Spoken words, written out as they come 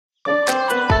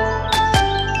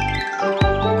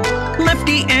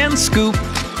Lifty and Scoop.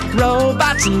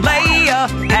 Robots and Lea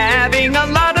having a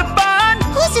lot of fun.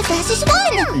 Who's the fastest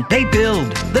one? They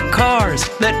build the cars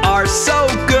that are so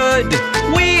good.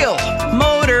 Wheel,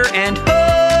 motor, and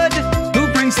hood. Who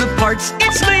brings the parts?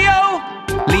 It's Leo.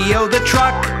 Leo the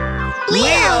Truck.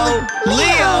 Leo.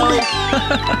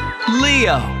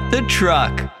 Leo the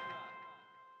Truck.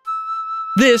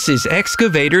 This is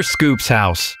Excavator Scoop's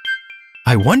house.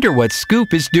 I wonder what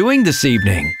Scoop is doing this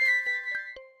evening.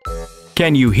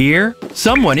 Can you hear?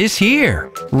 Someone is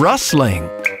here, rustling.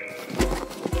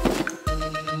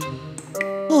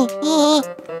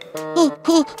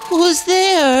 Who's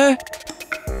there?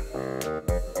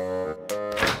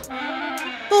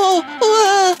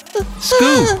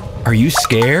 Scoop, are you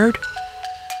scared?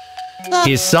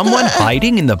 Is someone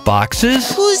hiding in the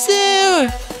boxes? Who's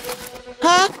there?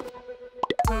 Huh?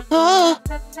 Huh?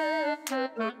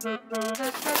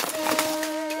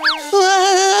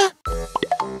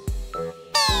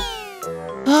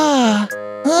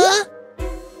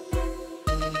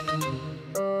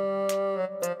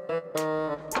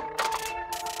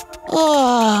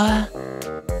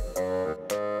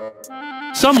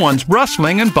 Someone's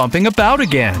rustling and bumping about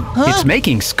again. It's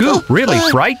making Scoop really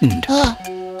frightened.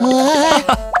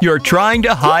 You're trying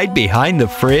to hide behind the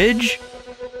fridge?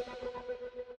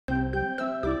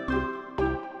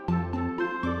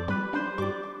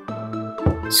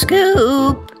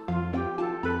 Scoop!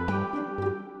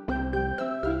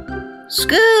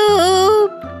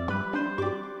 Scoop!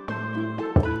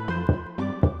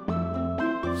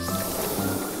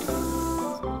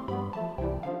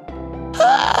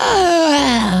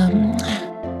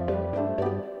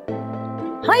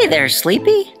 Hi there,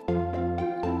 Sleepy.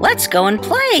 Let's go and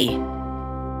play.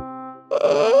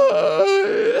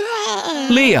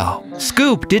 Leo,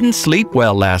 Scoop didn't sleep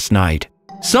well last night.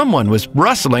 Someone was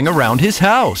rustling around his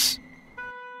house.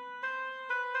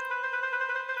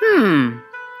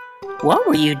 What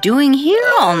were you doing here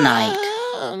all night?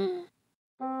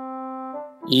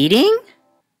 Eating?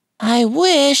 I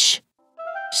wish.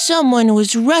 Someone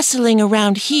was rustling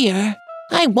around here.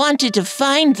 I wanted to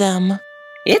find them.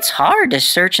 It's hard to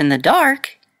search in the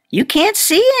dark. You can't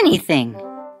see anything.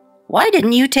 Why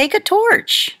didn't you take a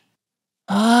torch?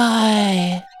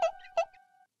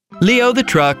 Leo the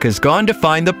Truck has gone to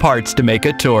find the parts to make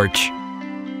a torch.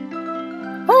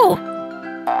 Oh.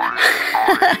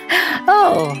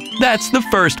 Oh. That's the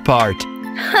first part.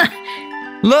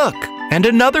 Look, and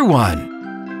another one.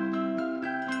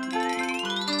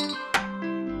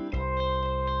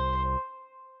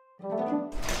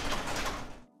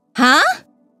 Huh?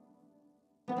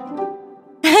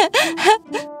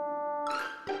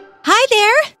 Hi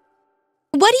there.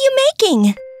 What are you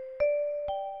making?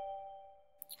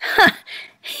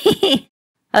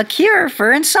 A cure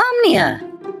for insomnia.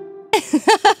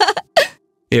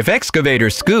 If Excavator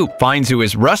Scoop finds who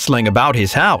is rustling about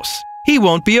his house, he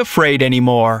won't be afraid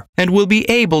anymore and will be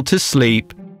able to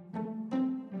sleep.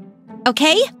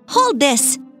 Okay, hold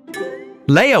this.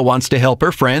 Lea wants to help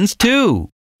her friends too.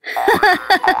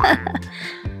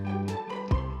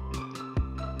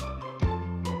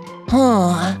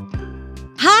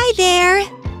 Hi there.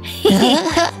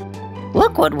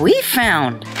 Look what we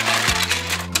found.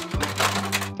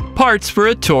 Parts for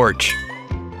a torch.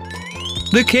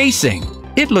 The casing.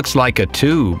 It looks like a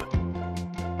tube.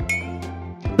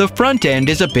 The front end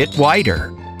is a bit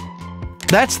wider.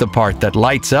 That's the part that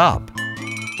lights up.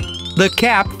 The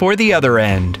cap for the other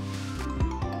end.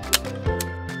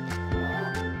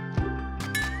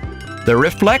 The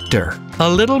reflector, a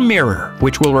little mirror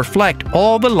which will reflect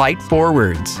all the light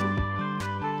forwards.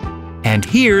 And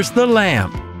here's the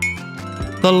lamp.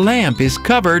 The lamp is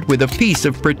covered with a piece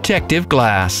of protective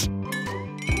glass.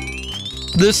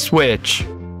 The switch.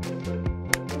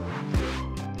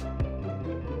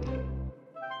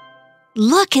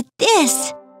 Look at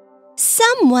this.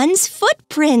 Someone's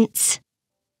footprints.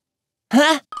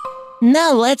 Huh?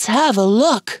 Now let's have a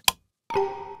look.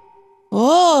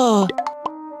 Oh.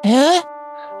 Huh?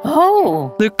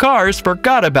 Oh. The cars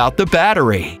forgot about the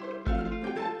battery.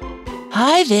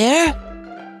 Hi there.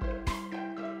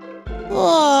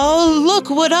 Oh, look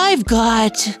what I've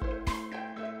got.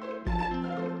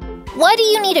 Why do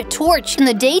you need a torch in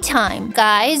the daytime,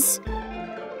 guys?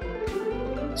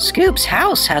 Scoop's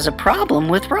house has a problem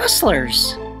with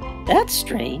rustlers. That's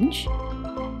strange.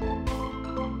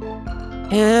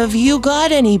 Have you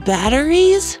got any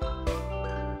batteries?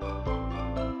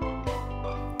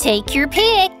 Take your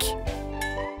pick.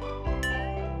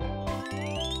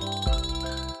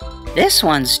 This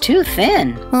one's too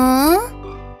thin. Huh?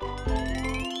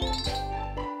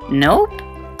 Nope.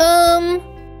 Um,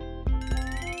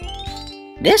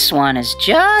 This one is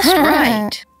just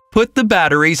right. Put the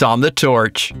batteries on the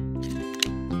torch.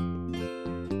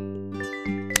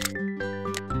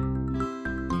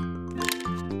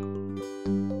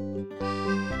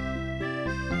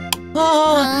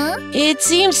 Oh, it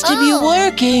seems to be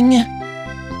working.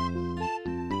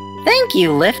 Thank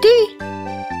you, Lifty.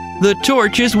 The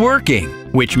torch is working,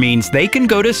 which means they can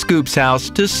go to Scoop's house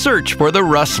to search for the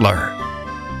rustler.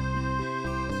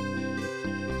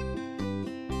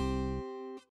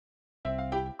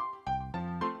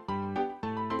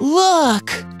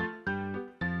 Look!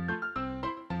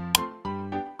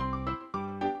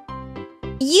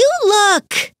 You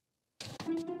look!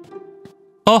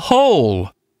 A hole.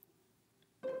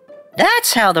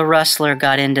 That's how the rustler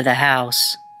got into the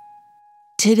house.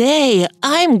 Today,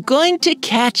 I'm going to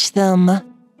catch them.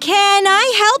 Can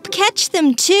I help catch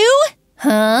them too?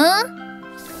 Huh?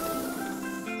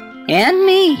 And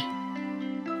me.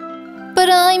 But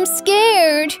I'm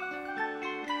scared.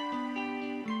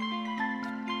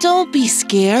 Don't be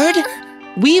scared.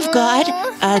 We've got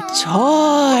a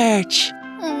torch.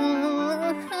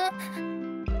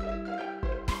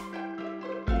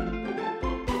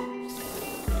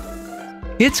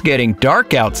 It's getting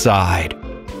dark outside.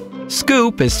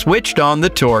 Scoop has switched on the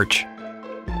torch.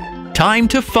 Time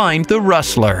to find the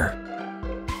rustler.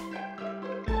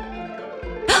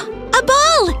 A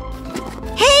ball!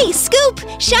 Hey, Scoop,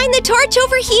 shine the torch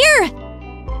over here.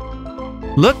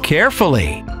 Look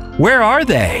carefully. Where are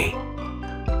they?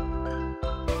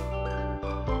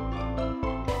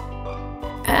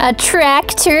 A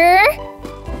tractor?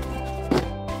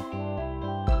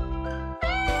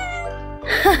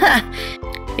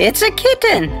 It's a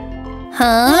kitten.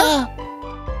 Huh?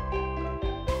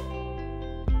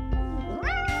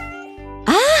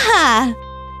 Ah!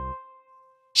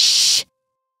 Shh!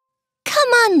 Come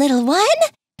on, little one.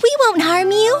 We won't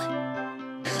harm you.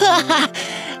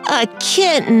 A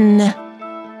kitten.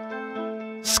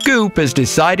 Scoop has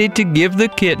decided to give the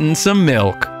kitten some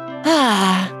milk.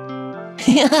 Ah.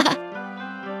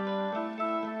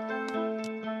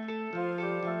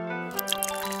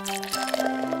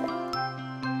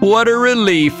 What a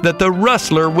relief that the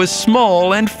rustler was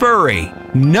small and furry,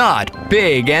 not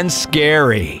big and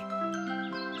scary.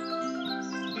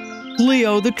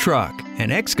 Lea the Truck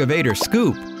and Excavator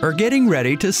Scoop are getting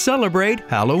ready to celebrate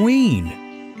Halloween.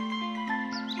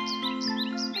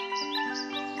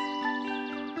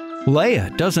 Lea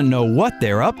doesn't know what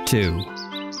they're up to.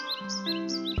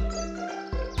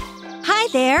 Hi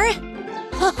there.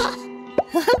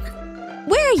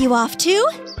 Where are you off to?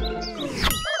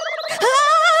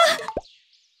 Ah!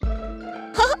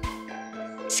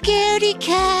 Scaredy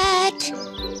cat.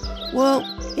 Well,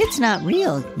 it's not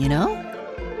real, you know?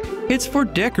 It's for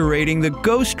decorating the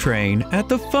ghost train at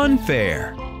the fun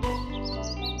fair.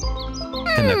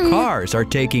 And the cars are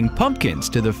taking pumpkins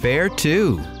to the fair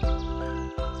too.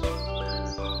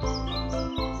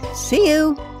 See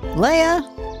you, Lea.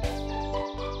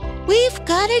 We've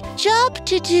got a job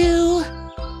to do.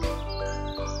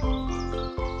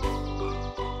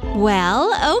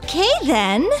 Well, okay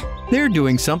then. They're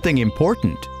doing something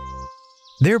important.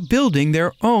 They're building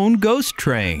their own ghost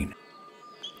train.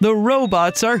 The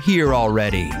robots are here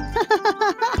already.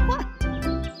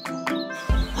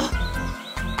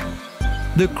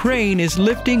 The crane is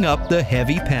lifting up the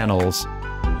heavy panels.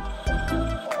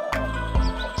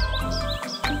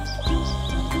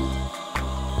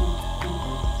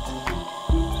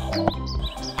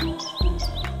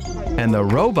 And the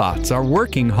robots are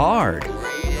working hard.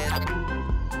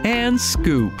 And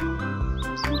Scoop.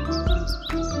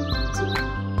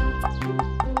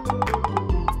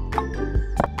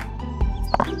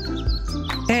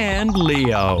 And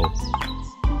Leo.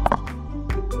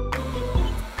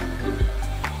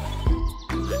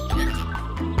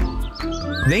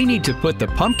 They need to put the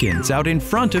pumpkins out in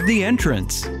front of the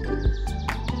entrance.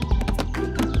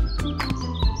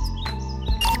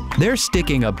 They're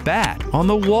sticking a bat on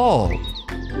the wall.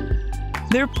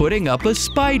 They're putting up a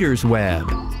spider's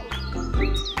web.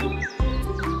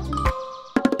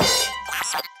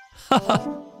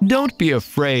 Don't be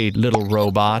afraid, little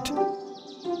robot.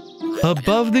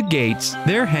 Above the gates,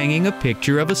 they're hanging a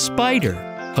picture of a spider,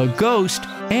 a ghost,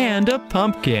 and a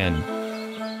pumpkin.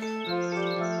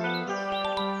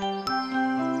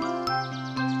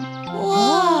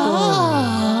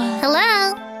 Whoa!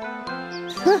 Hello?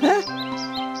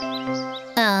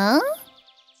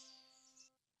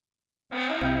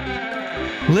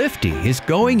 Lifty is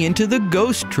going into the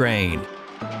ghost train.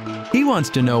 He wants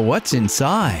to know what's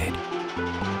inside.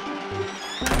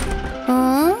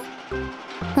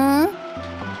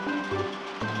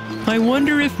 I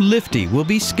wonder if Lifty will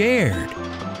be scared.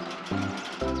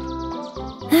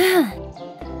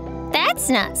 That's That's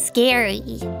not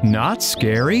scary. Not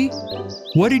scary?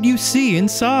 What did you see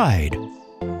inside?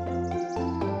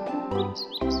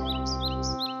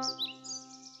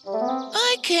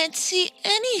 I can't see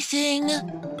anything.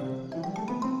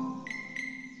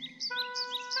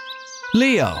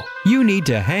 Leo, you need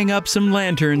to hang up some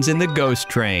lanterns in the ghost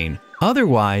train.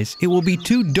 Otherwise, it will be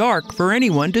too dark for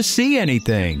anyone to see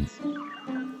anything.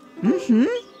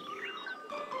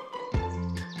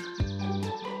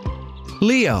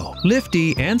 Leo,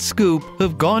 Lifty, and Scoop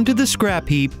have gone to the scrap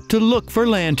heap to look for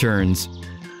lanterns.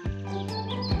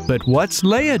 But what's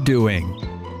Lea doing?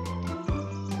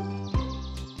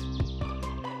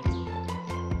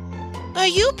 Are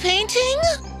you painting?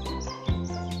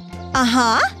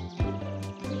 Uh-huh.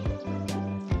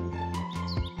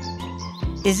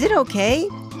 Is it okay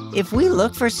if we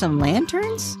look for some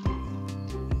lanterns?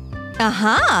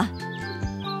 Uh-huh.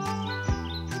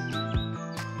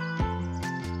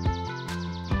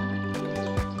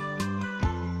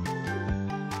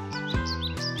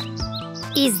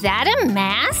 Is that a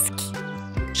mask?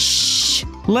 Shh.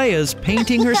 Lea's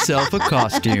painting herself a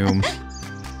costume.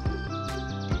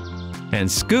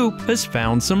 And Scoop has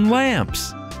found some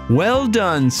lamps. Well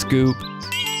done, Scoop.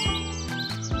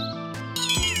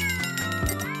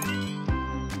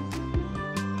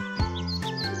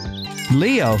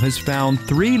 Leo has found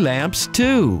 3 lamps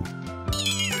too.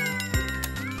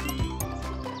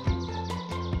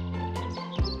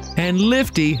 And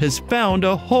Lifty has found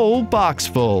a whole box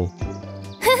full.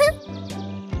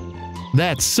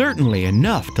 That's certainly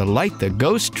enough to light the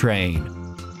ghost train.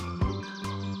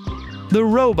 The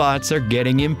robots are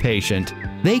getting impatient.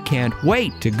 They can't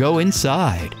wait to go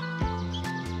inside.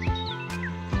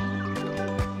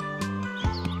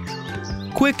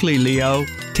 Quickly, Leo,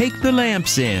 take the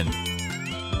lamps in.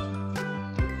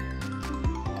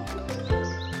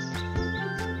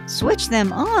 Switch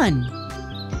them on.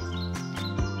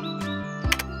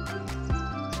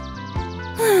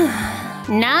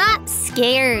 Not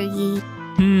scary.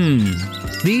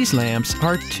 These lamps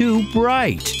are too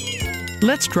bright.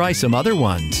 Let's try some other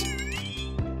ones.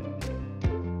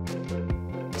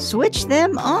 Switch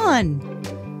them on.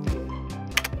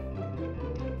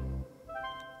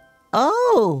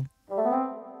 Oh,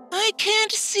 I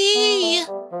can't see.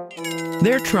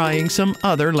 They're trying some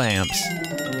other lamps.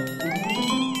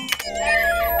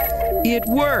 It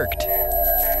worked!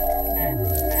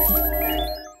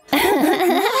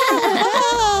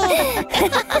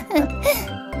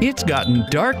 It's gotten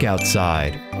dark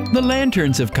outside. The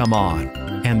lanterns have come on,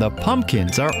 and the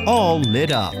pumpkins are all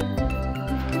lit up.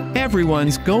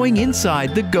 Everyone's going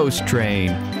inside the ghost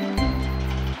train.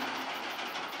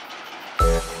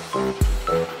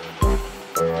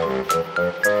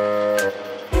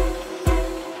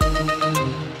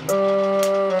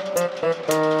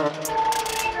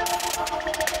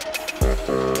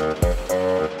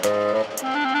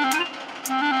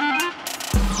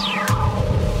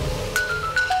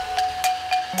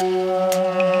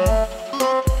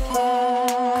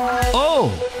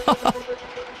 Oh!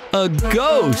 A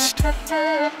ghost!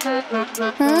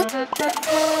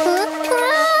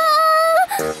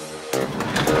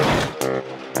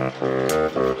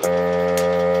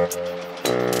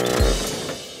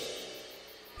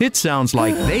 It sounds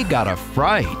like they got a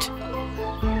fright.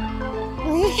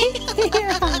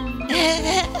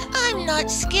 I'm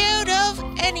not scared of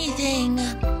anything.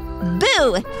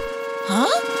 Boo! Huh?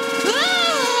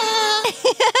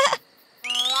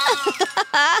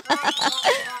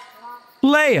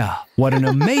 Lea, what an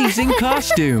amazing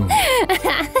costume!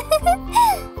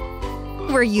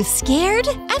 Were you scared?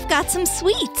 I've got some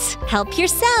sweets. Help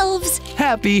yourselves.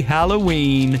 Happy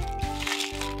Halloween!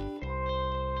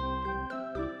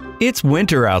 It's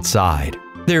winter outside.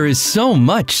 There is so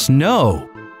much snow.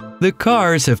 The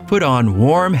cars have put on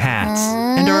warm hats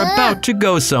and are about to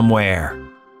go somewhere.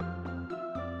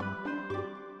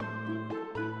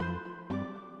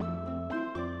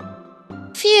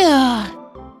 Phew.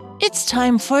 It's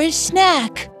time for a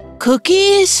snack.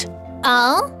 Cookies?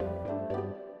 Oh?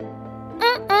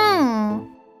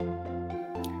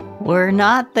 we're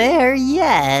not there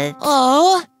yet.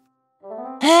 Oh?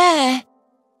 Hey.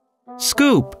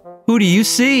 Scoop, who do you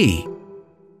see?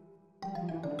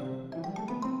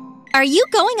 Are you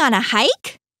going on a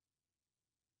hike?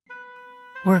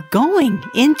 We're going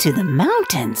into the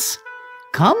mountains.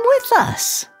 Come with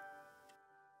us.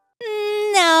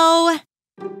 No.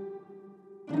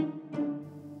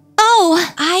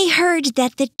 Oh, I heard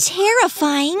that the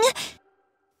terrifying,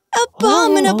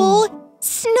 abominable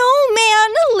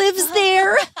snowman lives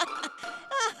there.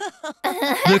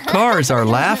 The cars are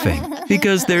laughing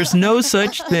because there's no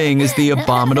such thing as the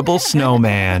abominable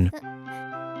snowman.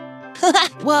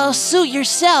 Well, suit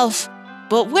yourself,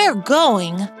 but we're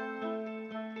going.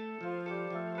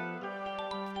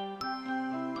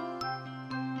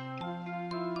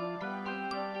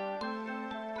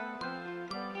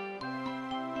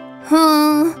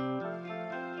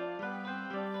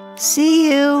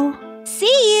 See you. See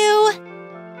you!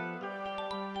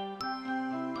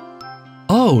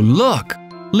 Oh, look!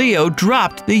 Leo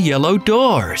dropped the yellow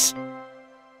doors.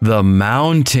 The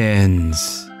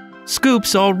mountains.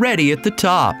 Scoop's already at the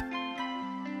top.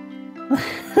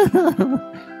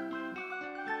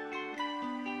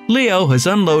 Leo has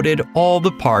unloaded all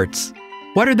the parts.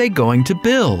 What are they going to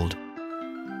build?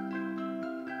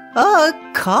 A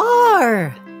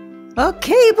car. A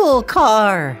cable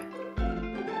car.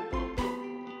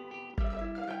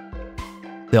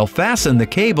 They'll fasten the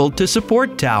cable to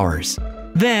support towers,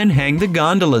 then hang the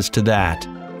gondolas to that,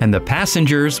 and the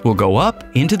passengers will go up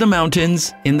into the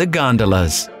mountains in the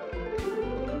gondolas.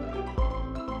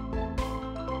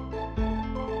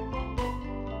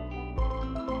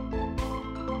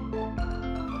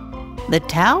 The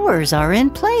towers are in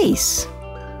place.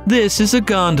 This is a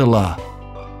gondola.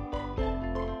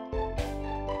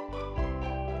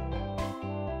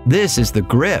 This is the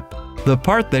grip, the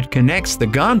part that connects the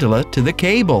gondola to the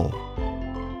cable.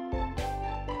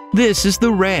 This is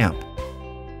the ramp.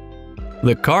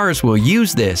 The cars will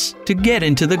use this to get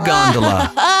into the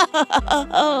gondola.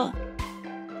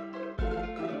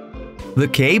 The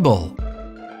cable.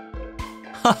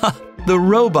 The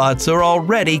robots are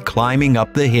already climbing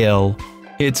up the hill.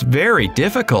 It's very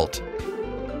difficult.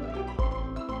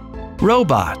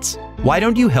 Robots, why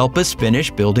don't you help us finish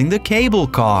building the cable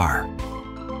car?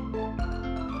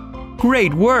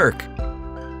 Great work!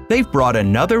 They've brought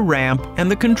another ramp and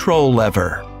the control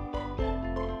lever.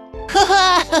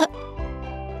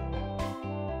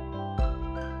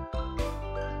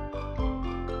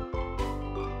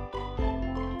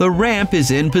 The ramp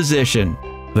is in position.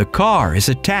 The car is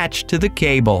attached to the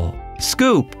cable.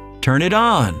 Scoop, turn it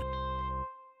on.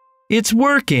 It's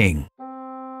working.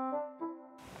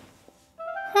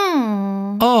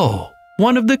 Oh,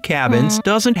 one of the cabins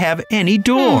doesn't have any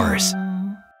doors.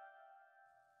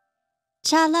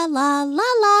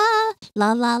 Cha-la-la-la-la,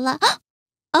 la-la-la.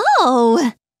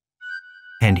 Oh!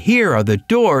 And here are the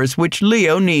doors which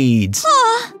Leo needs.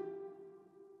 Huh?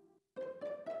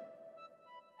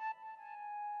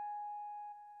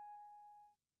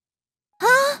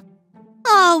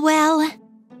 Oh, well.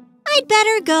 I'd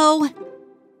better go.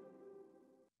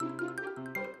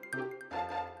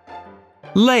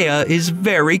 Lea is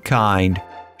very kind.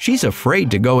 She's afraid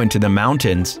to go into the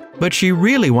mountains, but she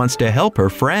really wants to help her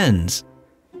friends.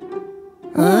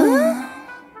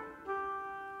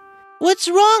 What's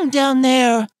wrong down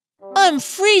there? I'm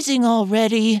freezing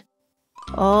already.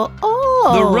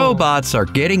 Oh. The robots are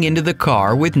getting into the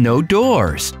car with no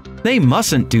doors. They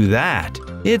mustn't do that.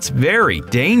 It's very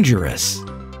dangerous.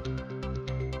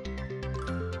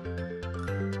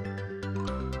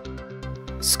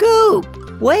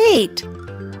 Scoop, wait.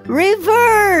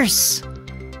 Reverse.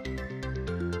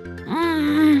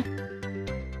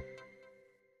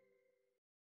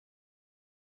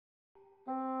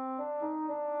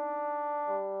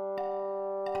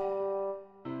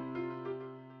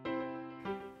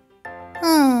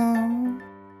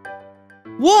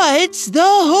 What's the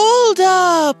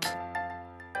holdup?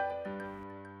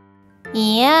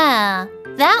 Yeah,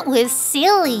 that was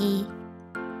silly.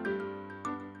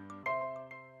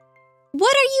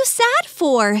 What are you sad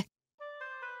for?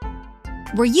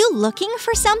 Were you looking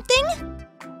for something?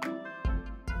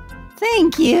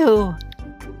 Thank you.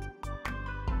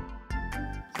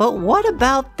 But what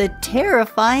about the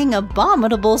terrifying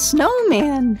abominable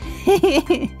snowman?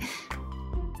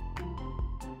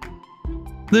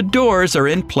 The doors are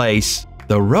in place.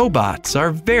 The robots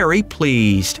are very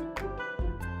pleased.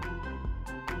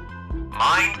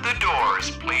 Mind the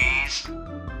doors, please.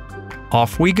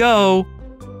 Off we go.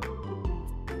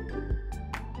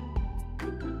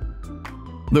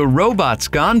 The robot's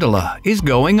gondola is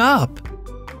going up.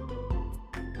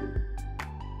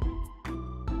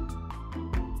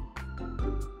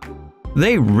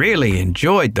 They really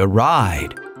enjoyed the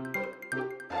ride.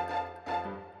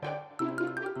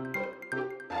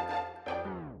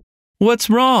 What's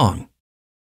wrong?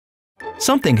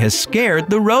 Something has scared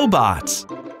the robots.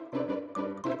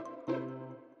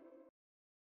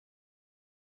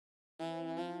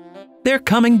 They're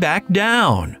coming back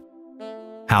down.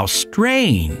 How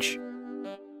strange.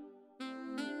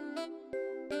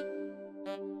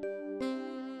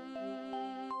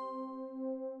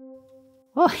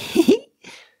 The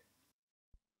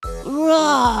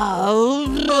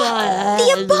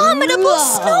abominable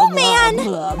snowman!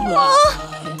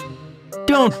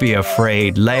 Don't be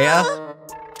afraid, Lea.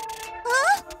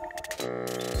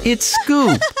 It's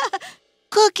Scoop.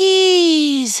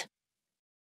 Cookies!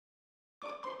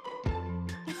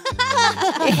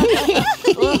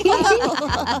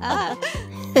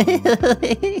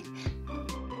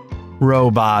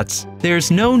 Robots,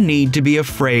 there's no need to be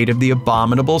afraid of the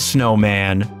abominable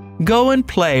snowman. Go and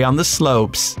play on the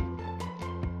slopes.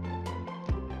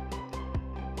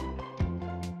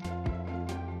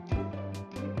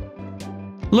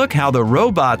 Look how the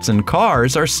robots and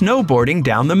cars are snowboarding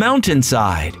down the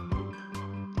mountainside.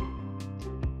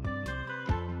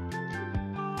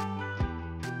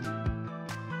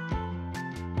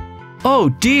 Oh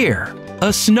dear,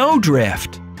 a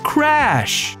snowdrift.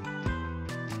 Crash!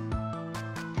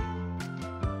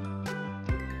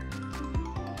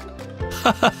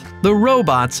 The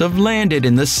robots have landed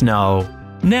in the snow.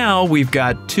 Now we've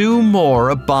got 2 more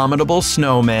abominable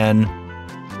snowmen.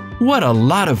 What a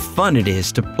lot of fun it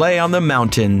is to play on the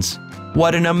mountains.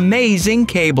 What an amazing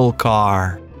cable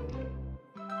car.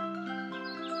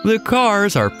 The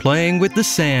cars are playing with the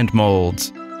sand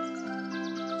molds.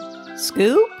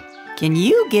 Scoop, can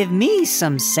you give me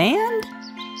some sand?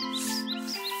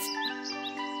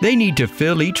 They need to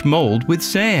fill each mold with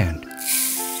sand.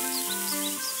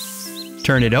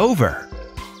 Turn it over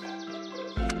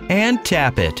and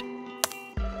tap it.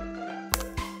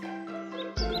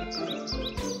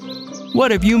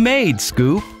 What have you made,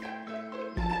 Scoop?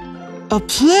 A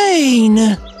plane!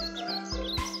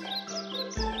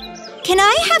 Can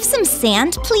I have some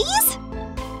sand, please?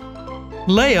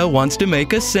 Lea wants to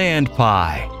make a sand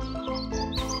pie.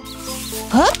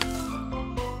 Huh?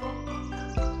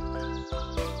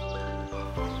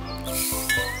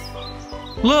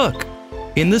 Look,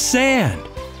 in the sand.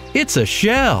 It's a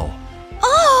shell.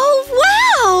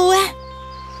 Oh,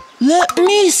 wow! Let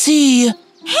me see.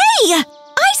 Hey,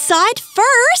 I saw it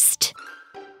first.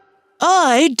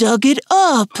 I dug it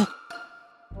up.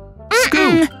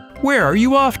 Scoop, where are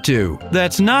you off to?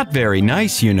 That's not very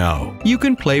nice, you know. You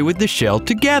can play with the shell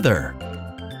together.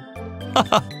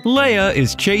 Lea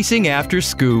is chasing after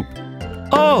Scoop.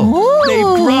 Oh, they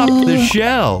dropped the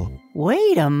shell.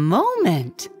 Wait a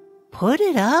moment. Put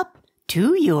it up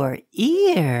to your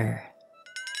ear.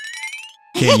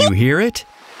 Can you hear it?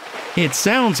 It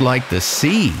sounds like the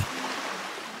sea.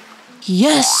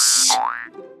 Yes.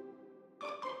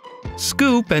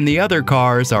 Scoop and the other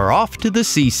cars are off to the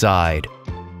seaside.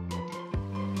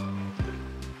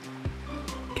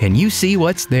 Can you see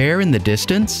what's there in the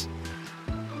distance?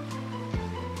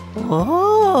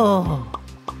 Oh.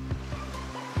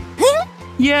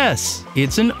 Yes,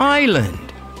 it's an island.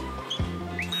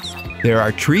 There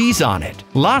are trees on it,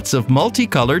 lots of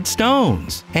multicolored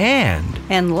stones,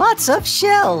 And lots of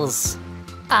shells.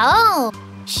 Oh,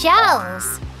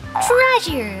 shells.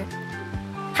 Treasure.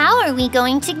 How are we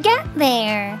going to get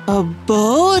there? A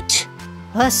boat?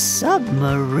 A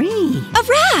submarine. A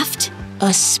raft.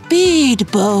 A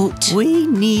speedboat. We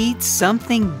need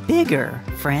something bigger,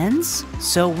 friends,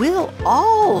 so we'll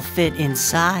all fit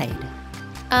inside.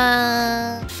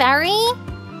 Ferry?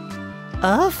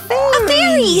 A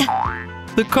ferry. A ferry.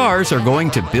 the cars are going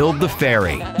to build the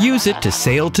ferry, use it to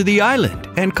sail to the island,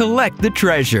 and collect the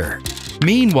treasure.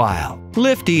 Meanwhile,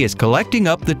 Lifty is collecting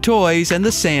up the toys and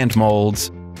the sand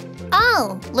molds.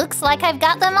 Oh, looks like I've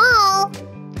got them all.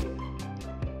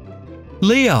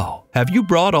 Leo, have you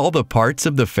brought all the parts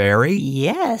of the ferry?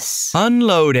 Yes.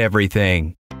 Unload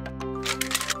everything.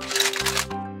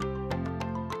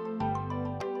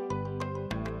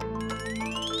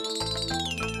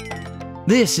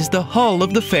 This is the hull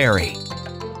of the ferry.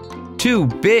 2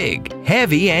 big,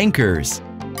 heavy anchors.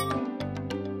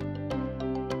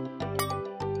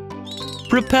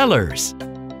 Propellers.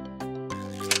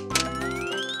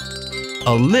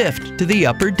 A lift to the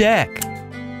upper deck.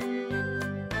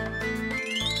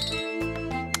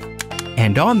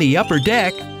 And on the upper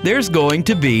deck, there's going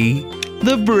to be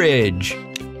the bridge.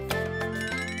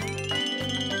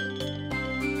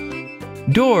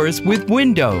 Doors with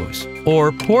windows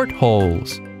or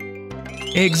portholes.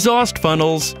 Exhaust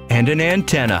funnels and an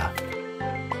antenna.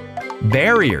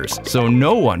 Barriers so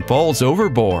no one falls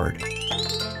overboard.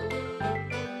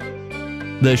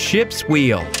 The ship's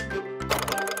wheel.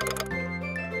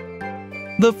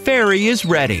 The ferry is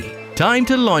ready. Time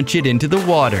to launch it into the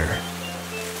water.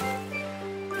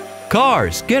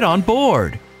 Cars, get on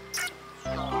board.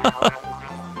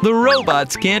 The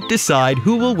robots can't decide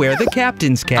who will wear the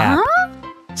captain's cap.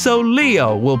 So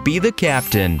Leo will be the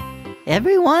captain.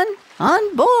 Everyone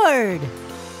on board.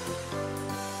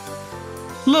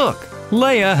 Look,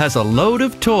 Lea has a load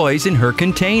of toys in her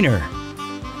container.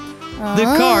 The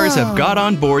cars have got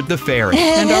on board the ferry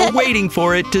and are waiting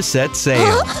for it to set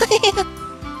sail.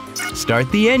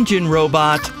 Start the engine,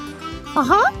 robot.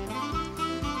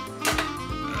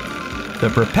 The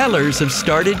propellers have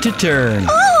started to turn.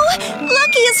 Oh,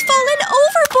 Lucky has fallen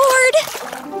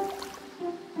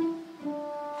overboard.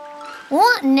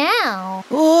 What now?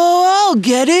 Oh, I'll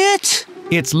get it.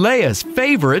 It's Lea's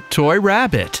favorite toy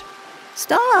rabbit.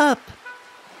 Stop!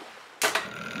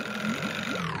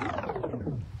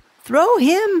 Throw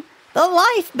him the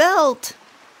life belt!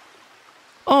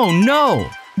 Oh no,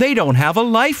 they don't have a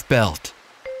life belt.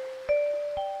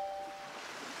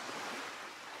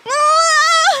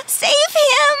 Ah, save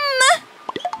him!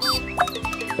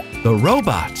 The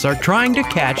robots are trying to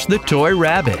catch the toy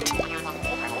rabbit.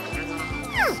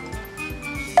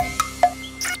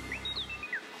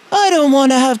 I don't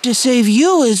want to have to save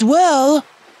you as well.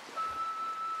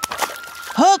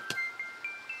 Hup!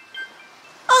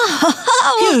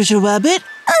 Oh, Here's your rabbit.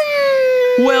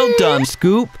 Well done,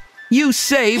 Scoop. You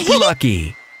saved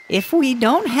Lucky. If we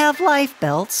don't have life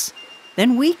belts,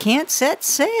 then we can't set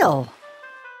sail.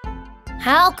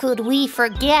 How could we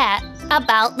forget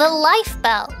about the life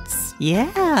belts?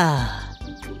 Yeah.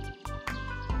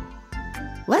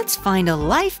 Let's find a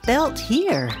life belt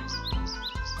here.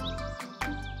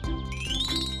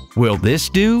 Will this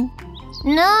do?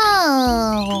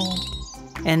 No.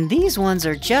 And these ones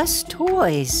are just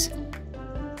toys.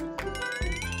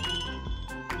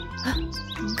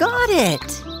 Got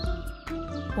it!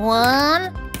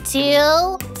 1,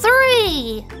 2,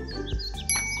 3.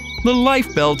 The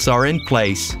life belts are in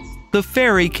place. The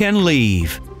ferry can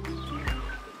leave.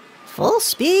 Full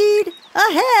speed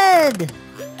ahead!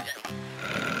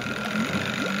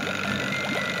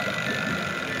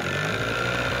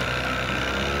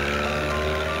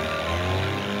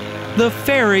 The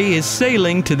ferry is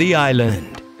sailing to the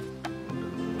island.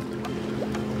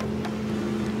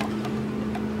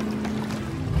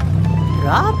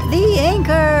 Drop the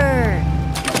anchor!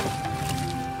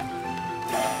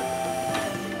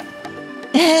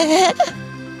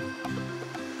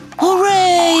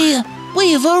 Hooray!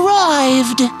 We've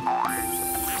arrived!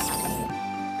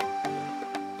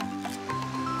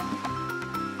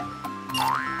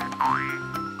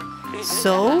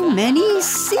 So many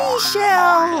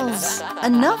seashells!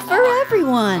 Enough for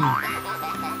everyone!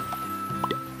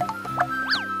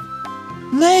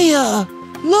 Lea,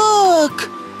 look!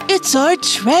 It's our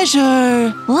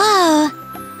treasure! whoa.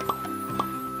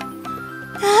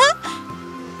 Huh?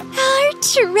 Our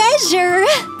treasure.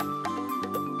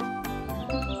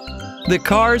 The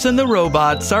cars and the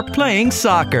robots are playing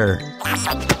soccer.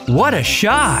 What a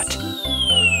shot!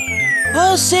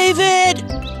 I'll save it!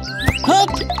 Hup!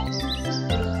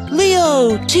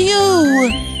 Leo, to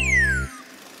you!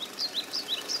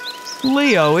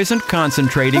 Leo isn't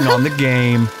concentrating on the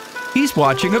game. He's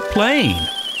watching a plane.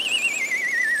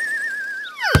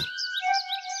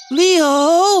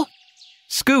 Leo!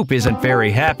 Scoop isn't very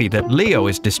happy that Leo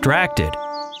is distracted.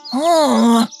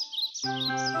 Oh,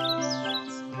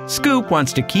 Scoop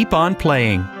wants to keep on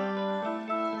playing.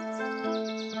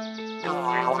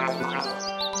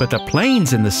 But the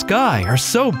planes in the sky are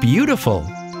so beautiful.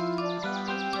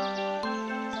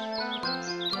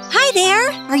 Hi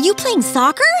there. Are you playing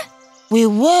soccer? we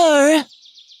were.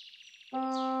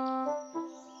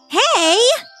 Hey,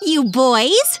 you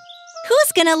boys.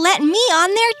 Who's gonna let me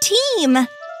on their team?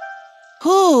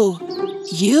 Who?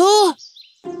 You?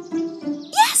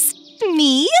 Yes,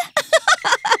 me.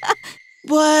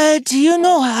 But do you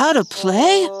know how to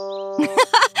play?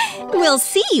 We'll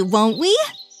see, won't we?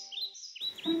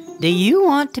 Do you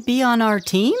want to be on our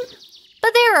team?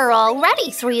 But there are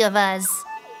already 3 of us.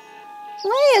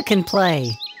 Lea can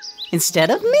play instead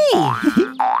of me.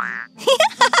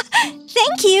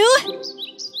 Thank you.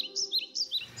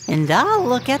 And I'll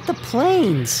look at the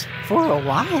planes for a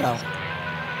while.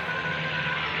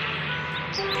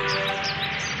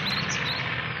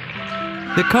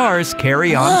 The cars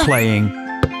carry on playing.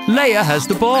 Lea has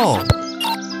the ball.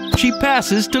 She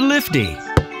passes to Lifty.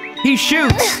 He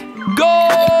shoots.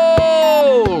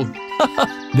 Goal!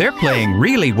 They're playing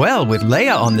really well with Lea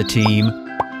on the team.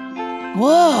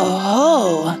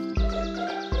 Whoa!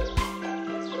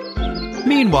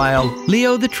 Meanwhile,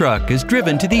 Lea the Truck is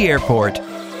driven to the airport.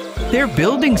 They're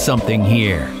building something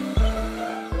here.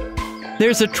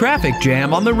 There's a traffic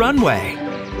jam on the runway.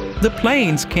 The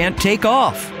planes can't take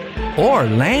off or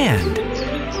land.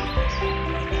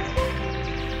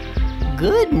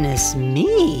 Goodness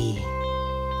me.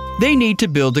 They need to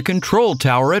build a control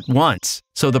tower at once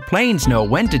so the planes know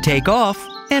when to take off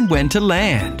and when to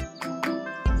land.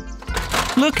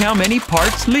 Look how many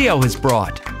parts Leo has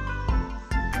brought.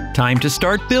 Time to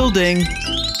start building.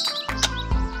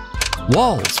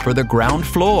 Walls for the ground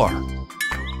floor.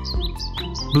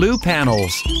 Blue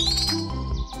panels.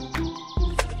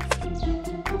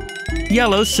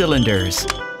 Yellow cylinders.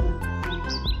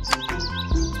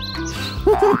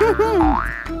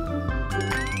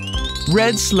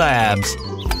 Red slabs.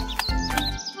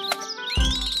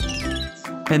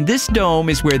 And this dome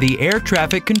is where the air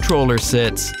traffic controller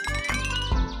sits.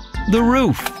 The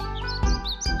roof.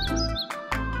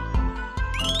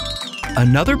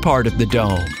 Another part of the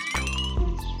dome.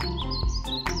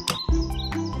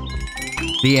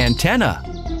 The antenna.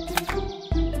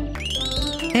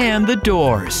 And the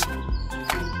doors.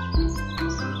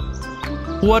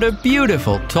 What a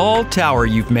beautiful tall tower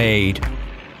you've made.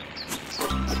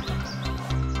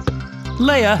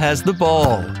 Lea has the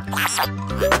ball.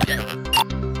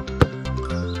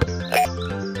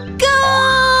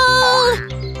 Goal!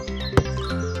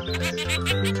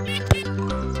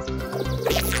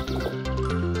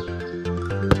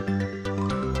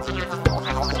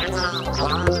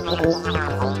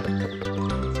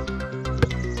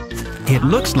 It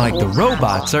looks like the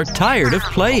robots are tired of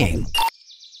playing.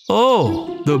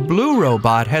 Oh, the blue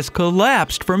robot has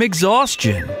collapsed from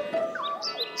exhaustion.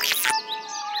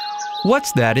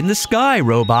 What's that in the sky,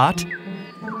 robot?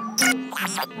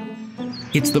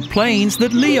 It's the planes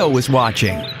that Leo was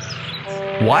watching.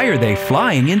 Why are they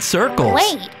flying in circles?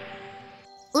 Wait.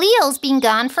 Leo's been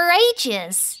gone for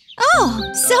ages. Oh,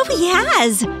 so he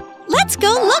has. Let's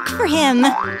go look for him.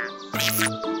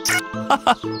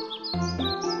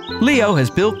 Leo has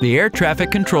built the air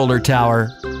traffic controller tower.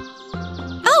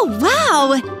 Oh,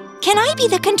 wow! Can I be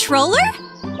the controller?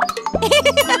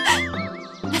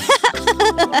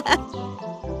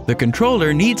 The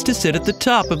controller needs to sit at the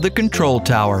top of the control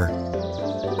tower.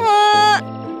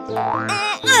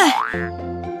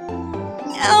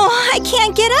 Oh, I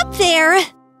can't get up there.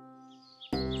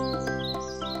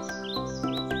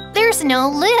 There's no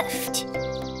lift.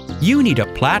 You need a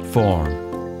platform.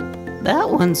 That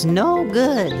one's no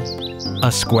good.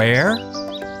 A square?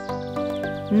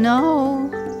 No.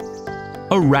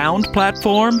 A round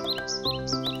platform?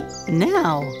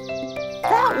 Now,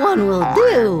 that one will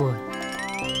do.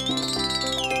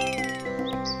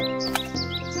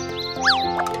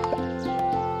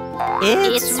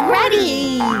 It's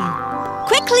ready.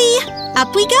 Quickly,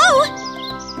 up we go.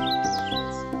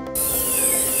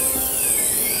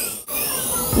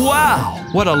 Wow,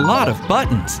 what a lot of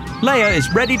buttons. Lea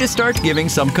is ready to start giving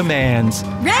some commands.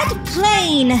 Red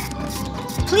plane.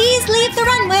 Please leave the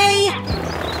runway.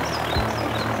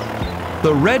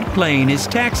 The red plane is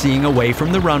taxiing away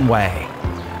from the runway.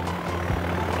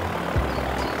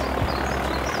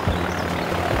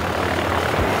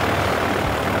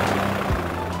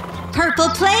 Purple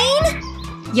plane,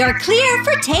 you're clear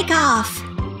for takeoff.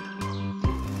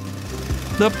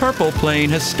 The purple plane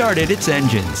has started its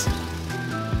engines.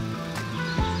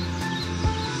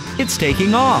 It's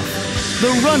taking off.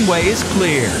 The runway is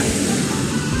clear.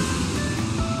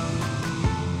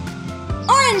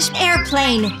 Orange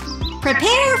airplane,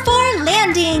 prepare for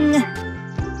landing.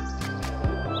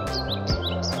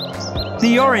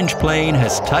 The orange plane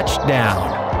has touched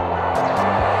down.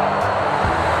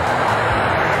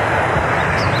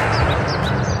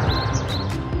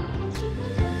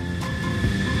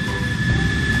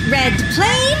 Red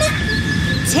plane,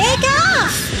 take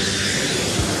off!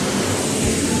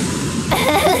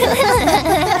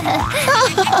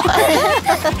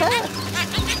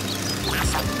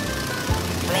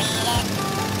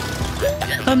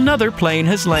 Another plane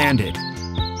has landed.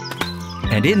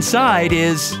 And inside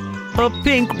is a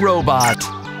pink robot.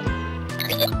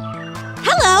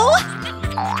 Hello!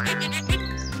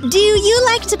 Do you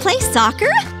like to play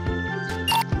soccer?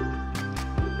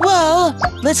 Well,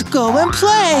 let's go and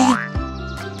play.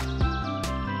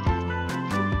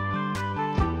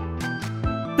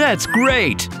 That's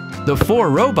great! The 4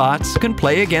 robots can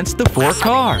play against the 4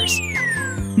 cars.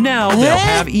 Now they'll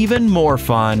have even more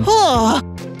fun. Oh,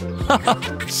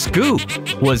 Scoop,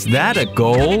 was that a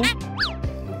goal?